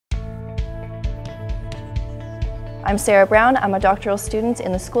I'm Sarah Brown. I'm a doctoral student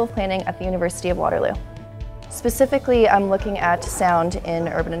in the School of Planning at the University of Waterloo. Specifically, I'm looking at sound in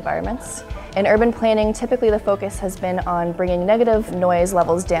urban environments. In urban planning, typically the focus has been on bringing negative noise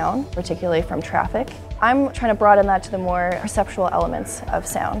levels down, particularly from traffic. I'm trying to broaden that to the more perceptual elements of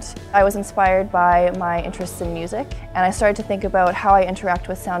sound. I was inspired by my interests in music, and I started to think about how I interact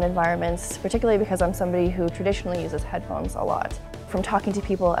with sound environments, particularly because I'm somebody who traditionally uses headphones a lot. From talking to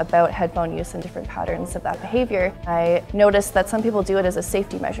people about headphone use and different patterns of that behavior, I noticed that some people do it as a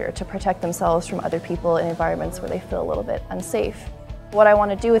safety measure to protect themselves from other people in environments where they feel a little bit unsafe. What I want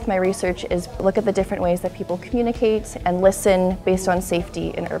to do with my research is look at the different ways that people communicate and listen based on safety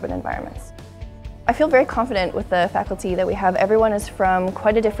in urban environments. I feel very confident with the faculty that we have. Everyone is from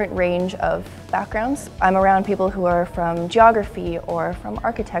quite a different range of backgrounds. I'm around people who are from geography or from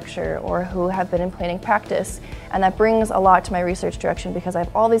architecture or who have been in planning practice, and that brings a lot to my research direction because I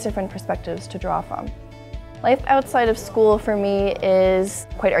have all these different perspectives to draw from. Life outside of school for me is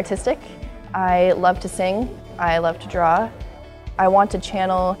quite artistic. I love to sing, I love to draw. I want to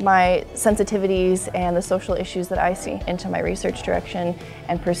channel my sensitivities and the social issues that I see into my research direction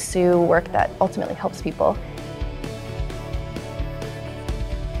and pursue work that ultimately helps people.